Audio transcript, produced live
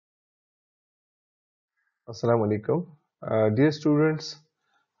Assalamu alaikum. Dear students,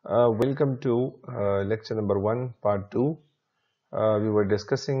 welcome to lecture number 1, part 2. We were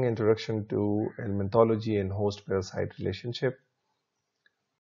discussing introduction to Helminthology and host-parasite relationship.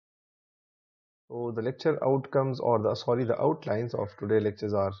 So the lecture outcomes or the outlines of today's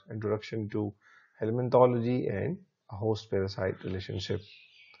lectures are introduction to Helminthology and host-parasite relationship.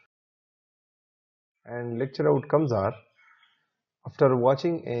 And lecture outcomes are, after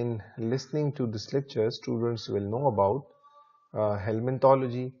watching and listening to this lecture, students will know about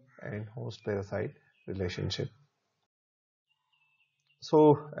Helminthology and host-parasite relationship.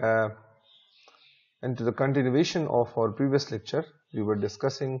 So, and to the continuation of our previous lecture, we were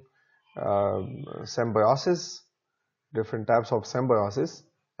discussing symbiosis, different types of symbiosis,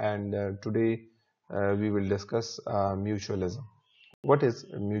 and today we will discuss mutualism. What is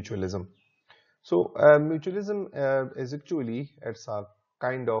mutualism? So, mutualism is actually it's a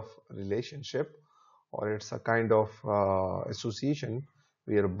kind of relationship, or it's a kind of association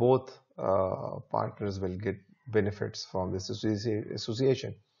where both partners will get benefits from this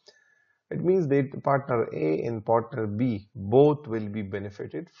association. It means that partner A and partner B both will be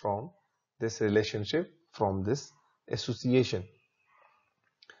benefited from this relationship, from this association.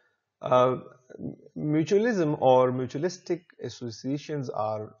 Uh, Mutualism or mutualistic associations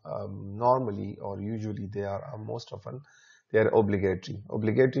are normally or usually they are most often they are obligatory.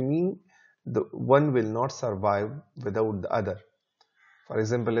 Obligatory mean the one will not survive without the other. For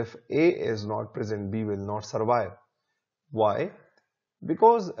example, if A is not present, B will not survive. Why?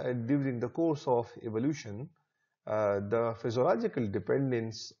 Because during the course of evolution, the physiological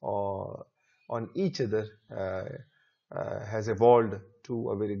dependence on each other has evolved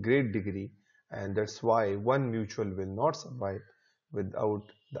to a very great degree, and that's why one mutual will not survive without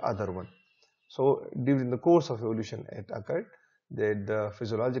the other one. So during the course of evolution, it occurred that the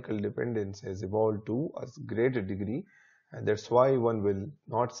physiological dependence has evolved to a greater degree, and that's why one will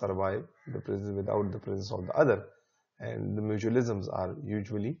not survive the presence without the presence of the other. And the mutualisms are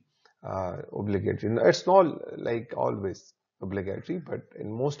usually obligatory. It's not like always obligatory, but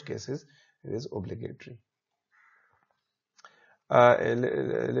in most cases it is obligatory.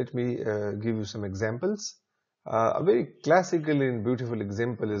 Let me give you some examples. A very classical and beautiful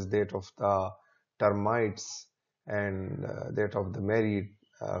example is that of the termites and that of the married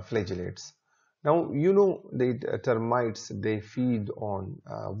flagellates. Now, you know that termites, they feed on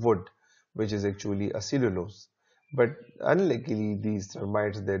wood, which is actually a cellulose. But unluckily, these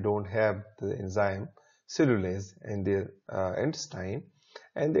termites, they don't have the enzyme cellulase in their intestine,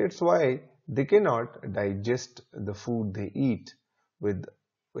 and that's why they cannot digest the food they eat with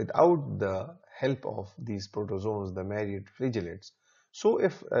without the help of these protozoans, the married flagellates. So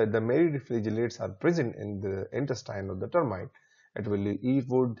if the married flagellates are present in the intestine of the termite, it will eat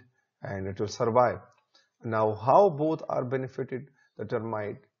wood and it will survive. Now, how both are benefited? The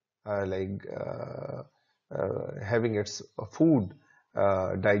termite, having its food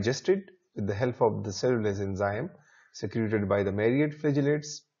digested with the help of the cellulase enzyme secreted by the married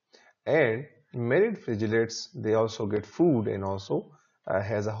flagellates, and married flagellates, they also get food and also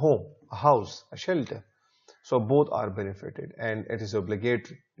has a home, a house, a shelter. So both are benefited, and it is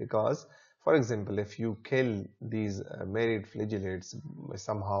obligatory because, for example, if you kill these married flagellates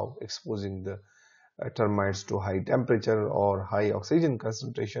somehow exposing the termites to high temperature or high oxygen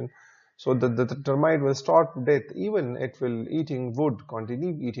concentration, so the termite will starve to death. Even it will eating wood,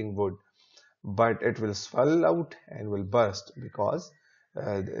 continue eating wood, but it will swell out and will burst because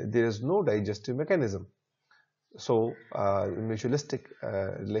there is no digestive mechanism. So mutualistic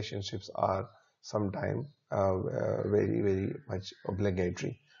relationships are sometimes very much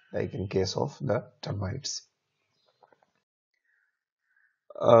obligatory, like in case of the termites.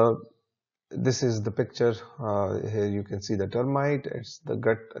 Uh, this is the picture. Here you can see the termite. It's the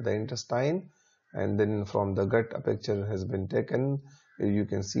gut, the intestine, and then from the gut a picture has been taken. You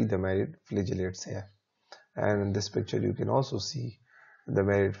can see the married flagellates here, and in this picture you can also see the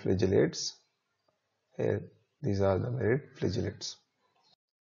married flagellates. Here, these are the married flagellates.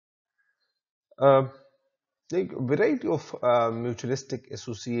 Uh, like variety of mutualistic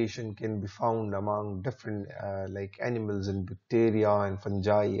association can be found among different like animals and bacteria and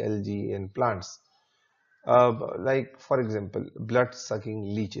fungi, algae and plants. Like for example,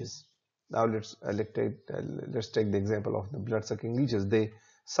 blood-sucking leeches. Now let's take the example of the blood-sucking leeches. They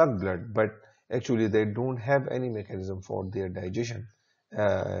suck blood, but actually they don't have any mechanism for their digestion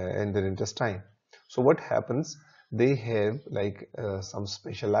in their intestine. So what happens? They have like some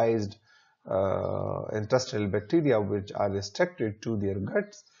specialized intestinal bacteria which are restricted to their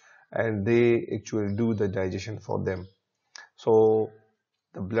guts, and they actually do the digestion for them. So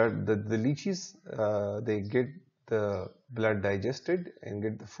The blood, the leeches, they get the blood digested and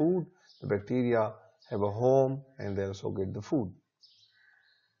get the food. The bacteria have a home and they also get the food.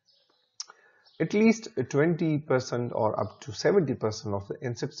 At least 20% or up to 70% of the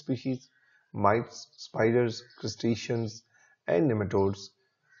insect species, mites, spiders, crustaceans, and nematodes,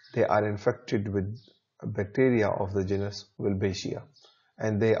 they are infected with bacteria of the genus Wilbachia,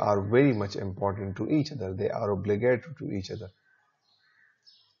 and they are very much important to each other. They are obligatory to each other.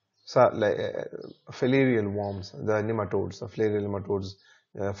 So, like filarial worms, the nematodes, the filarial nematodes,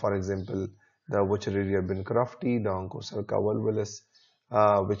 for example, the Wuchereria bancrofti, the Onchocerca volvulus,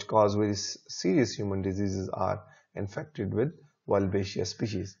 which cause very serious human diseases, are infected with Wilbachia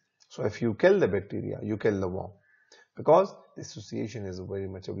species. So, if you kill the bacteria, you kill the worm, because the association is very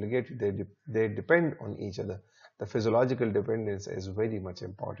much obligatory. They depend on each other. The physiological dependence is very much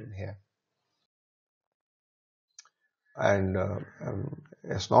important here. And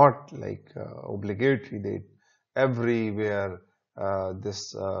it's not like obligatory that everywhere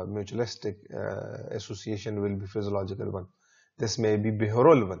this mutualistic association will be physiological one. This may be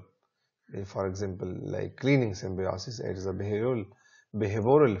behavioral one. For example, like cleaning symbiosis, it is a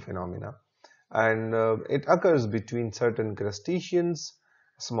behavioral phenomena, and it occurs between certain crustaceans,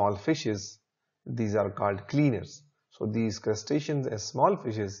 small fishes. These are called cleaners. So these crustaceans and small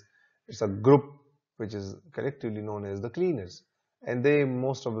fishes, it's a group which is collectively known as the cleaners, and they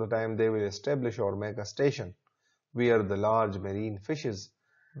most of the time they will establish or make a station where the large marine fishes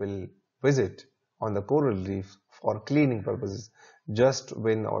will visit on the coral reef for cleaning purposes. Just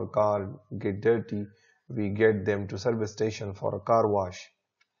when our car get dirty, we get them to service station for a car wash,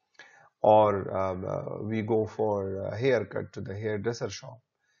 or we go for a haircut to the hairdresser shop.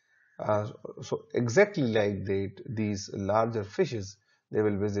 So exactly like that, these larger fishes, they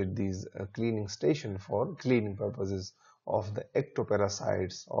will visit these cleaning station for cleaning purposes of the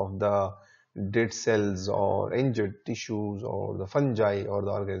ectoparasites, of the dead cells or injured tissues or the fungi or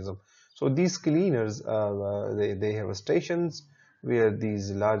the organism. So these cleaners, they have stations where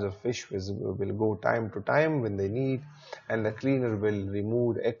these larger fish will go time to time when they need, and the cleaner will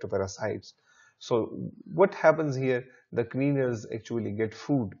remove ectoparasites. So what happens here, the cleaners actually get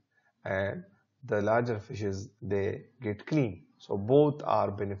food and the larger fishes, they get clean. So both are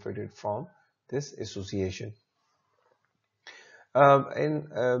benefited from this association.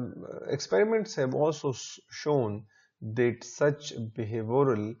 Experiments have also shown that such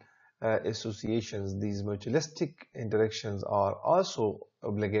behavioral associations, these mutualistic interactions, are also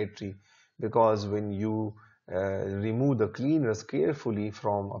obligatory, because when you remove the cleaners carefully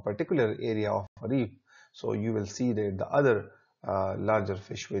from a particular area of a reef, so you will see that the other larger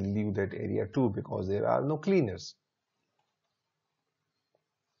fish will leave that area too, because there are no cleaners.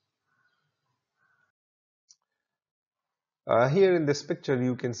 Here in this picture,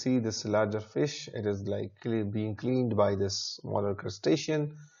 you can see this larger fish. It is like being cleaned by this smaller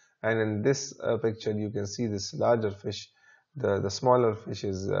crustacean. And in this picture, you can see this larger fish. The smaller fish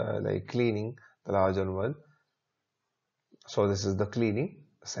is like cleaning the larger one. So this is the cleaning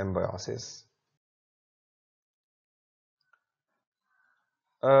symbiosis.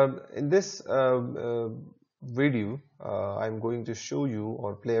 In this video, I'm going to show you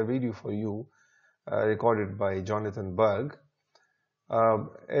or play a video for you recorded by Jonathan Berg.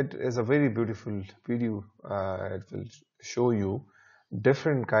 It is a very beautiful video. It will show you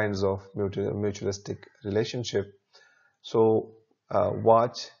different kinds of mutualistic relationship. So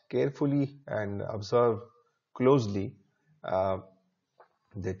watch carefully and observe closely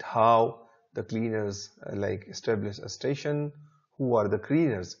that how the cleaners like establish a station, who are the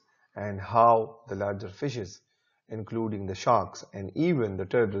cleaners, and how the larger fishes, including the sharks and even the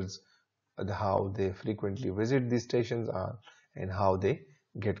turtles, how they frequently visit these stations and how they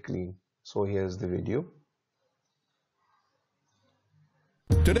get clean. So here's the video.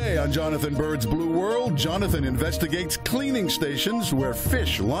 Today on Jonathan Bird's Blue World, Jonathan investigates cleaning stations where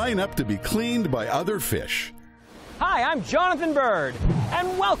fish line up to be cleaned by other fish. Hi, I'm Jonathan Bird,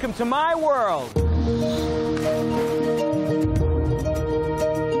 and welcome to my world.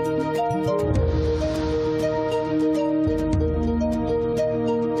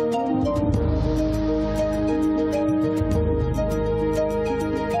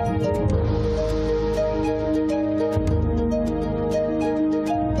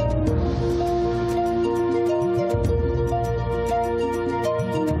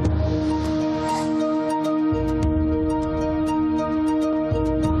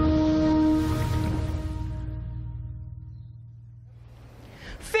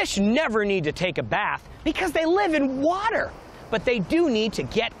 Fish never need to take a bath because they live in water, but they do need to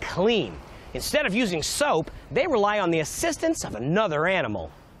get clean. Instead of using soap, they rely on the assistance of another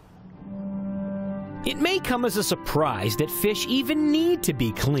animal. It may come as a surprise that fish even need to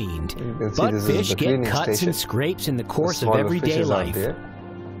be cleaned, but this fish is the get cleaning cuts station. and scrapes in the course of smaller everyday fishes are life. there,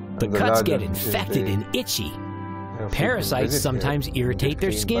 The and the cuts larger get fishes, infected they and itchy. have Parasites frequent visit sometimes here. irritate They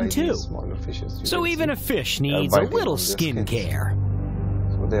their get skin cleaned by too. these smaller fishes. You So can even see a fish they are needs a biting little on their skin skins. care.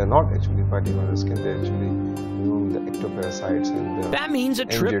 So they are not actually biting on the skin, they actually remove the ectoparasites and the That means a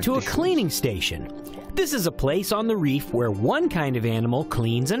trip injured to a tissues. cleaning station. This is a place on the reef where one kind of animal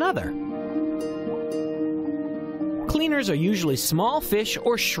cleans another. Cleaners are usually small fish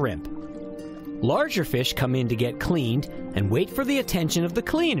or shrimp. Larger fish come in to get cleaned and wait for the attention of the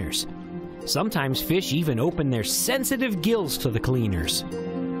cleaners. Sometimes fish even open their sensitive gills to the cleaners.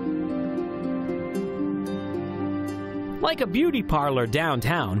 Like a beauty parlor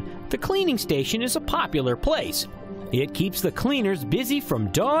downtown, the cleaning station is a popular place. It keeps the cleaners busy from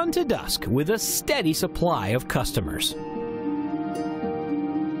dawn to dusk with a steady supply of customers.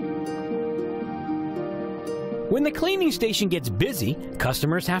 When the cleaning station gets busy,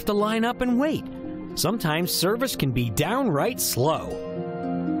 customers have to line up and wait. Sometimes service can be downright slow.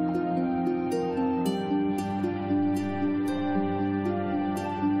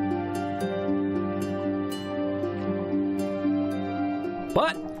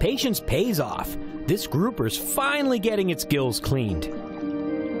 But patience pays off. This grouper's finally getting its gills cleaned.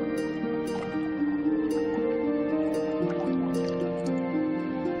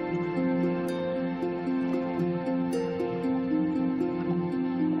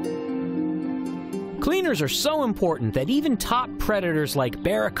 Cleaners are so important that even top predators like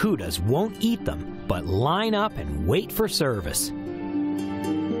barracudas won't eat them, but line up and wait for service.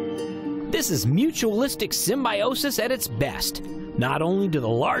 This is mutualistic symbiosis at its best. Not only do the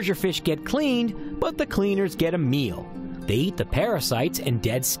larger fish get cleaned, but the cleaners get a meal. They eat the parasites and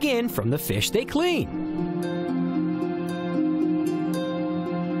dead skin from the fish they clean.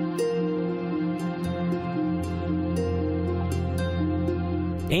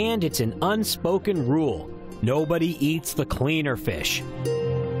 And it's an unspoken rule. Nobody eats the cleaner fish.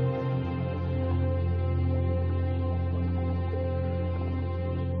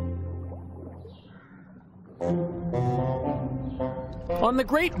 On the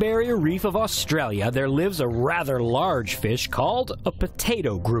Great Barrier Reef of Australia, there lives a rather large fish called a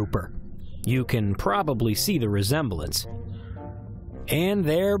potato grouper. You can probably see the resemblance. And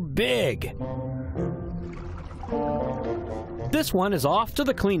they're big. This one is off to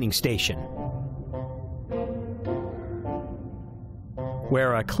the cleaning station,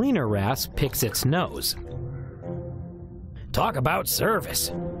 where a cleaner wrasse picks its nose. Talk about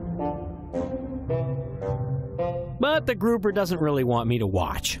service. But the grouper doesn't really want me to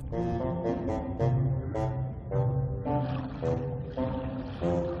watch.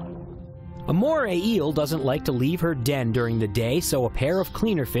 A moray eel doesn't like to leave her den during the day, so a pair of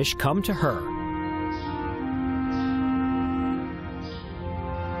cleaner fish come to her.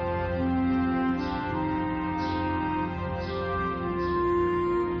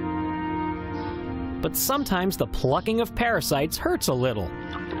 But sometimes the plucking of parasites hurts a little.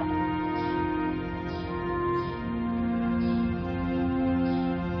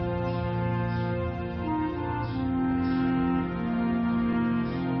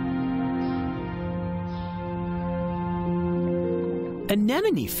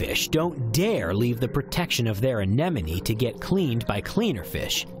 Anemone fish don't dare leave the protection of their anemone to get cleaned by cleaner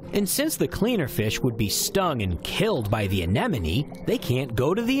fish. And since the cleaner fish would be stung and killed by the anemone, they can't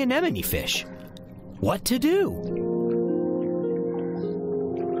go to the anemone fish. What to do?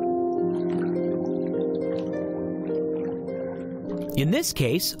 In this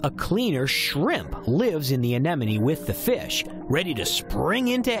case, a cleaner shrimp lives in the anemone with the fish, ready to spring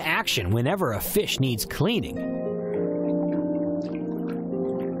into action whenever a fish needs cleaning.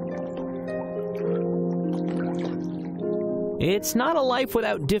 It's not a life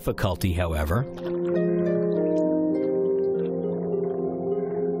without difficulty, however.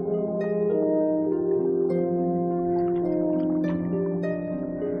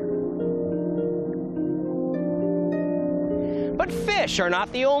 But fish are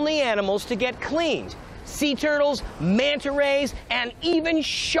not the only animals to get cleaned. Sea turtles, manta rays, and even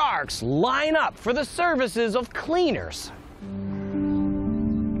sharks line up for the services of cleaners.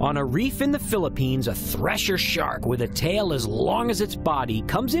 On a reef in the Philippines, a thresher shark with a tail as long as its body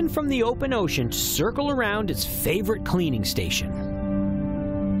comes in from the open ocean to circle around its favorite cleaning station.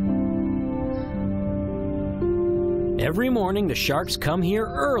 Every morning, the sharks come here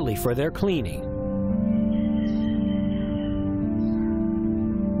early for their cleaning.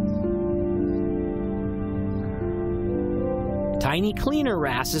 Tiny tiny cleaner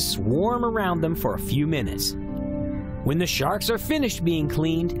wrasses swarm around them for a few minutes. When the sharks are finished being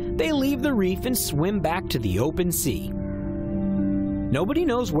cleaned, they leave the reef and swim back to the open sea. Nobody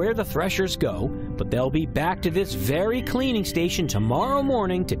knows where the threshers go, but they'll be back to this very cleaning station tomorrow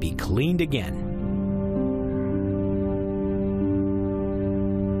morning to be cleaned again.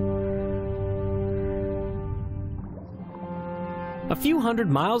 A few hundred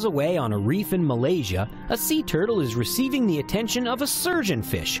miles away on a reef in Malaysia, a sea turtle is receiving the attention of a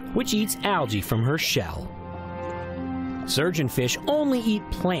surgeonfish, which eats algae from her shell. Surgeonfish only eat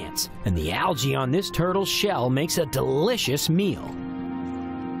plants, and the algae on this turtle's shell makes a delicious meal.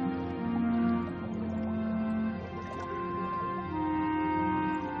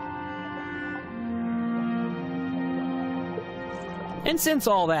 And since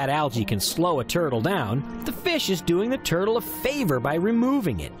all that algae can slow a turtle down, the fish is doing the turtle a favor by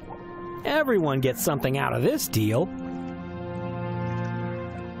removing it. Everyone gets something out of this deal.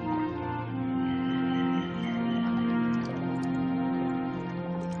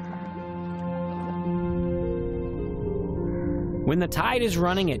 When the tide is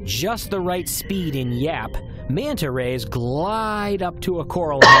running at just the right speed in Yap, manta rays glide up to a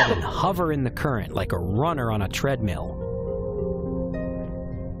coral head and hover in the current like a runner on a treadmill.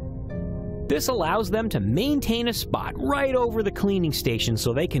 This allows them to maintain a spot right over the cleaning station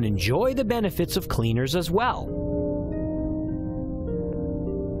so they can enjoy the benefits of cleaners as well.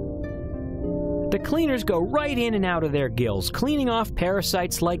 The cleaners go right in and out of their gills, cleaning off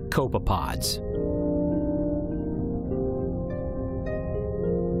parasites like copepods.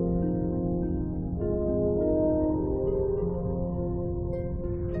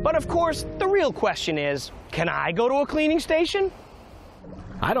 But of course, the real question is, can I go to a cleaning station?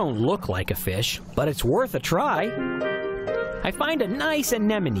 I don't look like a fish, but it's worth a try. I find a nice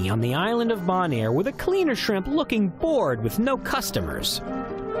anemone on the island of Bonaire with a cleaner shrimp looking bored with no customers.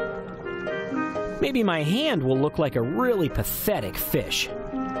 Maybe my hand will look like a really pathetic fish.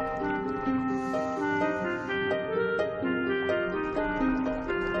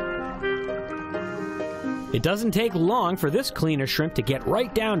 It doesn't take long for this cleaner shrimp to get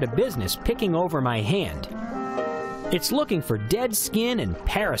right down to business picking over my hand. It's looking for dead skin and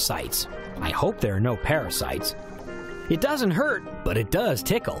parasites. I hope there are no parasites. It doesn't hurt, but it does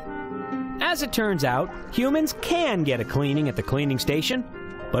tickle. As it turns out, humans can get a cleaning at the cleaning station,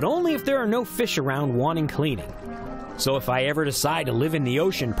 but only if there are no fish around wanting cleaning. So if I ever decide to live in the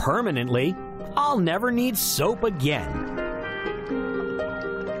ocean permanently, I'll never need soap again.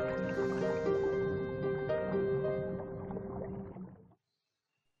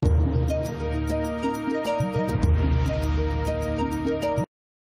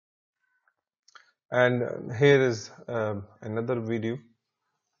 And here is another video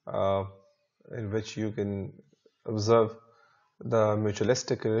in which you can observe the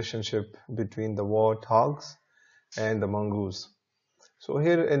mutualistic relationship between the warthogs and the mongoose. So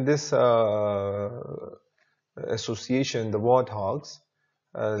here in this association, the warthogs,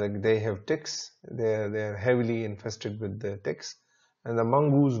 like they have ticks, they are heavily infested with the ticks, and the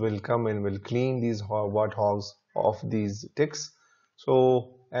mongoose will come and will clean these warthogs of these ticks.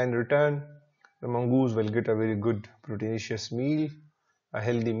 So in return, the mongoose will get a very good proteinaceous meal, a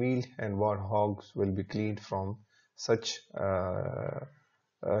healthy meal, and warthogs will be cleaned from such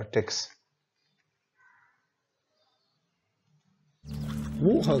ticks.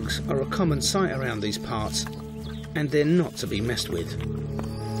 Warthogs are a common sight around these parts, and they're not to be messed with.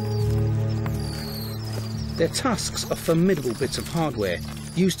 Their tusks are formidable bits of hardware,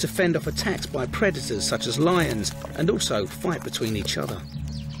 used to fend off attacks by predators such as lions, and also fight between each other.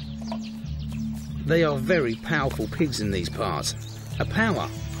 They are very powerful pigs in these parts, a power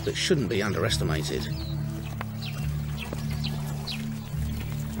that shouldn't be underestimated.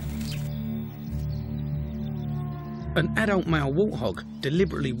 An adult male warthog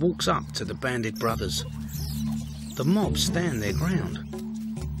deliberately walks up to the banded brothers. The mob stand their ground.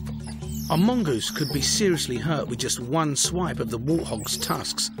 A mongoose could be seriously hurt with just one swipe of the warthog's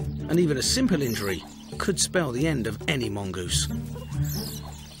tusks, and even a simple injury could spell the end of any mongoose.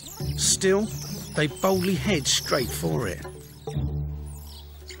 Still, they boldly head straight for it.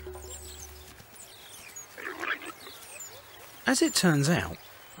 As it turns out,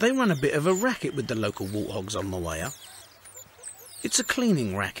 they run a bit of a racket with the local warthogs on the way up. It's a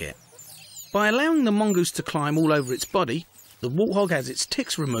cleaning racket. By allowing the mongoose to climb all over its body, the warthog has its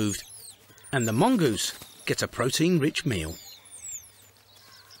ticks removed, and the mongoose gets a protein-rich meal.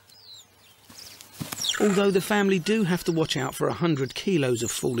 Although the family do have to watch out for 100 kilos of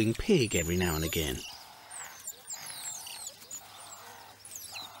falling pig every now and again.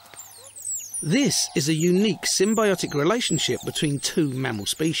 This is a unique symbiotic relationship between two mammal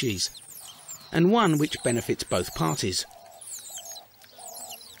species, and one which benefits both parties.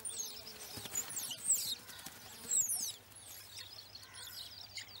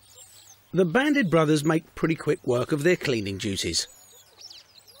 The banded brothers make pretty quick work of their cleaning duties.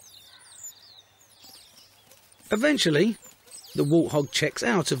 Eventually, the warthog checks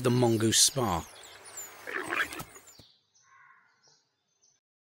out of the mongoose spa.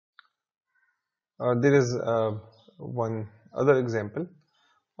 There is one other example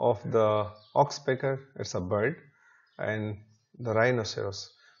of the oxpecker. It's a bird, and the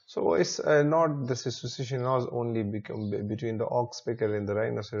rhinoceros. So it's not this association not only between the oxpecker and the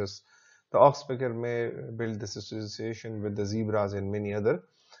rhinoceros. The oxpecker may build this association with the zebras and many other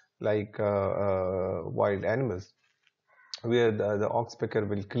like wild animals, where the oxpecker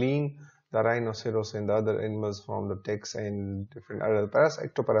will clean the rhinoceros and the other animals from the ticks and different other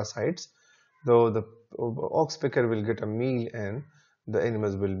ectoparasites. Though the oxpecker will get a meal and the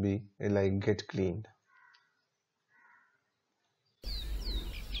animals will be like get cleaned.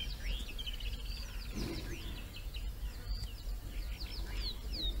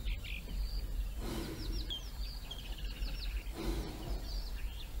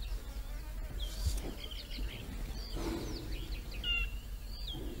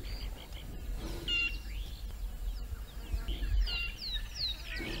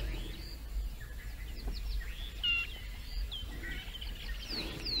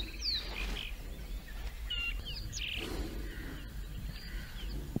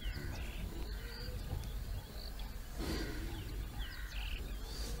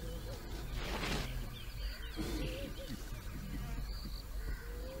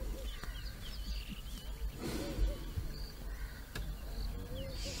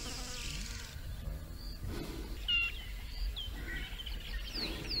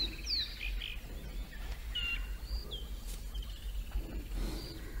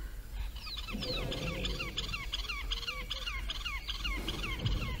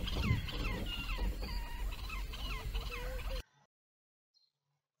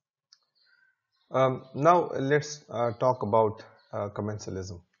 Now let's talk about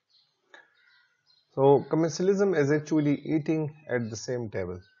commensalism. So commensalism is actually eating at the same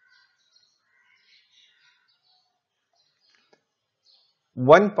table.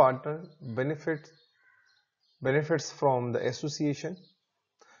 One partner benefits from the association,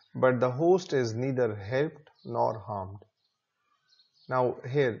 but the host is neither helped nor harmed. Now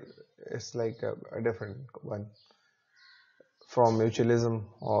here it's like a different one from mutualism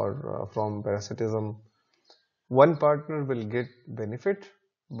or from parasitism. One partner will get benefit,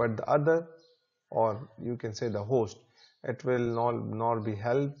 but the other, or you can say the host, it will not be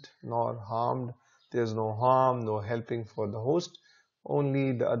helped nor harmed. There is no harm, no helping for the host.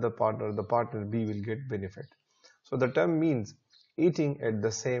 Only the other partner, the partner B, will get benefit. So the term means eating at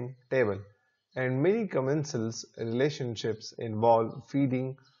the same table. And many commensal relationships involve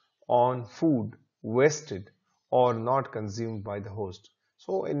feeding on food wasted or not consumed by the host.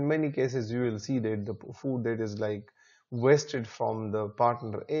 So in many cases you will see that the food that is like wasted from the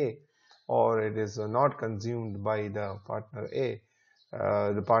partner A, or it is not consumed by the partner A,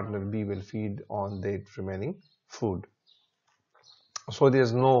 the partner B will feed on that remaining food. So there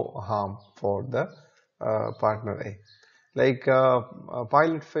is no harm for the partner A. Like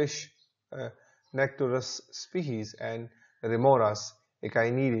pilotfish, Nectarus species, and Remoras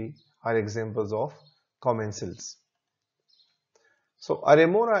echinidae are examples of commensals. So a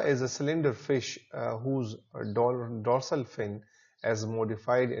remora is a slender fish whose dorsal fin is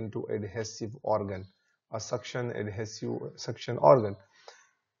modified into adhesive organ, a suction organ,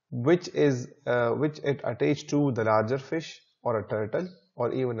 which it attached to the larger fish or a turtle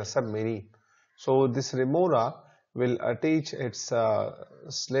or even a submarine. So this remora will attach its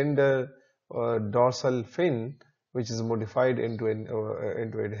slender dorsal fin, which is modified into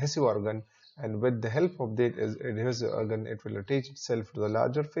adhesive organ, and with the help of that adhesive organ, it will attach itself to the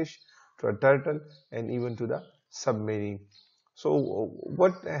larger fish, to a turtle, and even to the submarine. So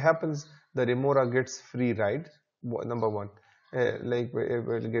what happens? The remora gets free ride. Number one, like it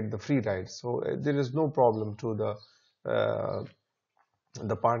will get the free ride. So there is no problem to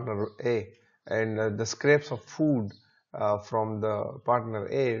the partner A, and the scraps of food from the partner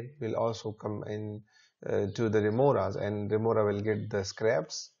A will also come in to the remoras, and remora will get the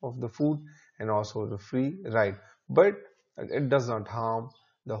scraps of the food and also the free ride, but it does not harm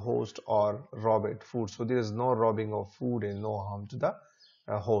the host or rob it food. So there is no robbing of food and no harm to the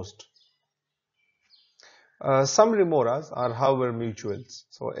host. Some remoras are however mutuals.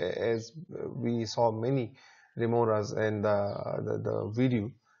 So as we saw many remoras in the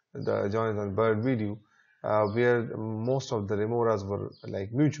video, the Jonathan Bird video, where most of the remoras were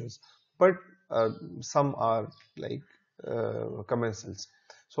like mutuals, but some are like commensals.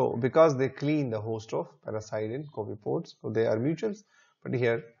 So because they clean the host of parasite in copepods, so they are mutuals, but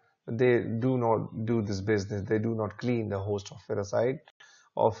here they do not do this business. They do not clean the host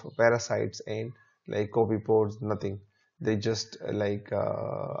of parasites and like copepods, nothing. They just like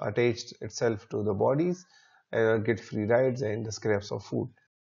attached itself to the bodies, get free rides and the scraps of food.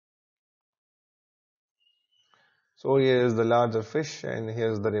 So here is the larger fish and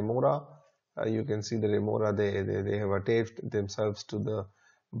here is the remora. You can see the remora, they have attached themselves to the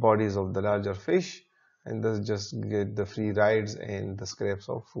bodies of the larger fish, and thus just get the free rides and the scraps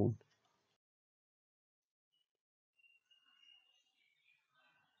of food.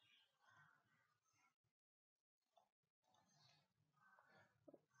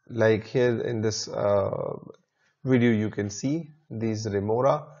 Like here in this video you can see these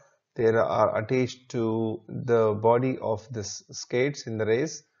remora, they are attached to the body of this skates in the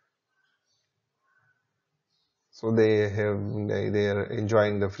race. So they are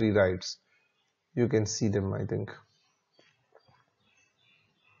enjoying the free rides. You can see them, I think.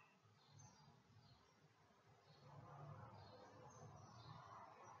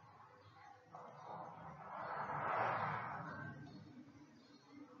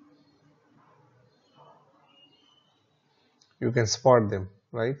 You can spot them,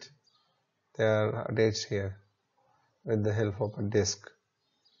 right? They are attached here with the help of a disc.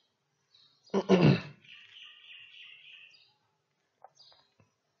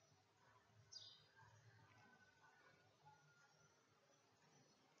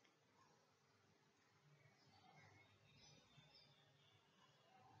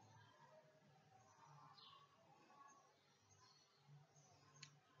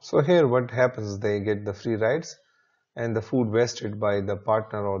 So here what happens, they get the free rides and the food wasted by the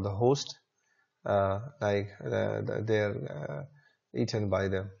partner or the host, they are eaten by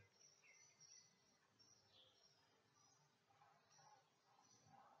them.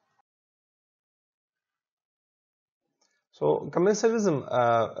 So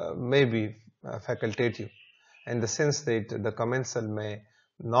commensalism may be facultative in the sense that the commensal may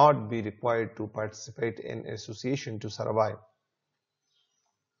not be required to participate in association to survive.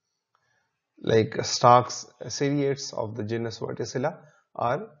 Like starks ciliates of the genus Verticilla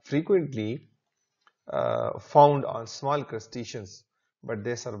are frequently found on small crustaceans, but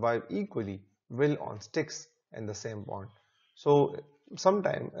they survive equally well on sticks in the same pond. So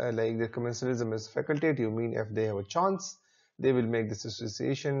sometime like the commensalism is facultative, mean if they have a chance they will make this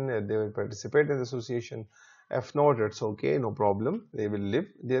association, they will participate in the association. If not, it's okay, no problem, they will live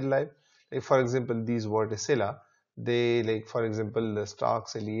their life. Like for example these Verticilla, they, like for example the stark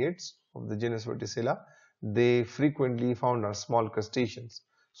ciliates of the genus Verticilla, they frequently found on small crustaceans.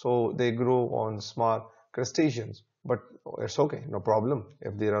 So they grow on small crustaceans, but it's okay, no problem.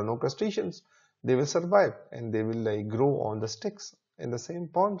 If there are no crustaceans, they will survive and they will like grow on the sticks in the same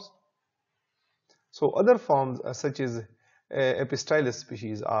ponds. So other forms such as epistylus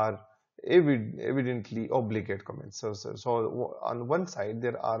species are evidently obligate commensals. So on one side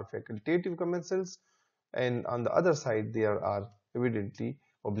there are facultative commensals, and on the other side there are evidently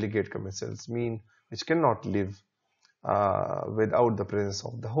obligate commensals, mean which cannot live without the presence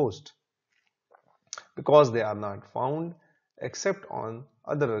of the host, because they are not found except on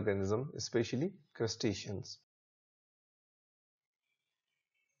other organisms, especially crustaceans.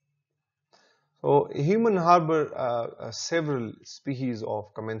 So human harbor several species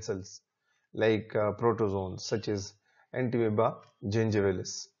of commensals like protozoans such as Antiamoeba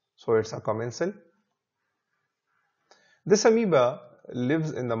gingivalis. So it's a commensal. This amoeba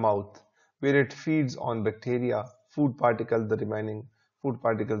lives in the mouth where it feeds on bacteria, food particles, the remaining food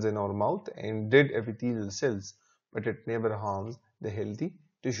particles in our mouth, and dead epithelial cells, but it never harms the healthy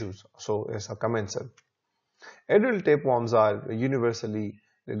tissues. So it's a commensal. Adult tapeworms are universally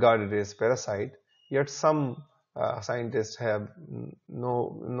regarded as parasite, yet some scientists have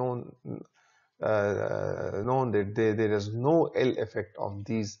known that there is no ill effect of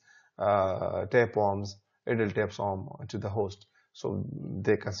these tapeworms, adult tapeworm, to the host. So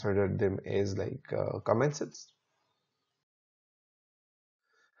they considered them as like commensals.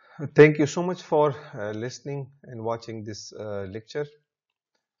 Thank you so much for listening and watching this lecture.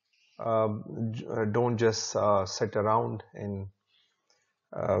 Don't just sit around and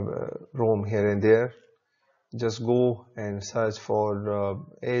roam here and there. Just go and search for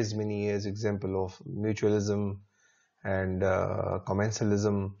as many as example of mutualism and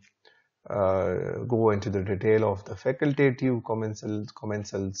commensalism. Go into the detail of the facultative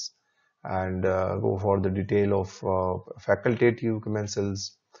commensals and go for the detail of facultative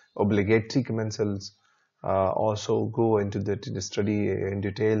commensals. obligatory commensals also go into the study in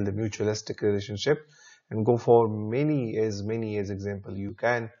detail the mutualistic relationship, and go for many as example you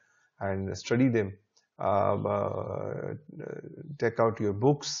can and study them. Take out your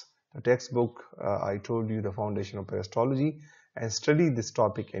books, the textbook, I told you, the foundation of parasitology, and study this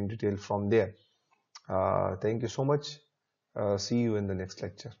topic in detail from there. Thank you so much. See you in the next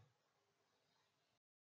lecture.